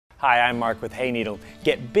Hi, I'm Mark with Hayneedle.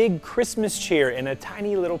 Get big Christmas cheer in a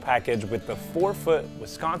tiny little package with the 4-foot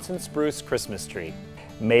Wisconsin spruce Christmas tree.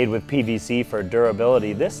 Made with PVC for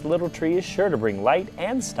durability, this little tree is sure to bring light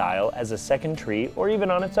and style as a second tree or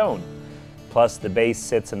even on its own. Plus, the base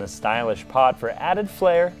sits in a stylish pot for added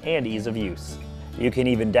flair and ease of use. You can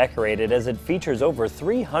even decorate it as it features over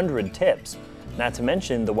 300 tips, not to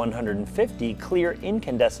mention the 150 clear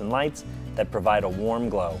incandescent lights that provide a warm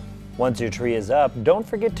glow. Once your tree is up, don't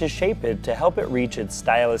forget to shape it to help it reach its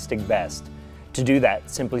stylistic best. To do that,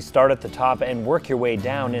 simply start at the top and work your way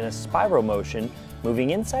down in a spiral motion,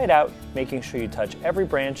 moving inside out, making sure you touch every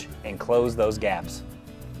branch and close those gaps.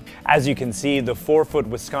 As you can see, the 4-foot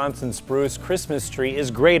Wisconsin spruce Christmas tree is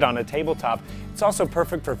great on a tabletop. It's also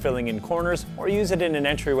perfect for filling in corners or use it in an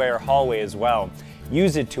entryway or hallway as well.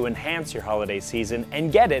 Use it to enhance your holiday season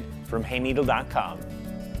and get it from Hayneedle.com.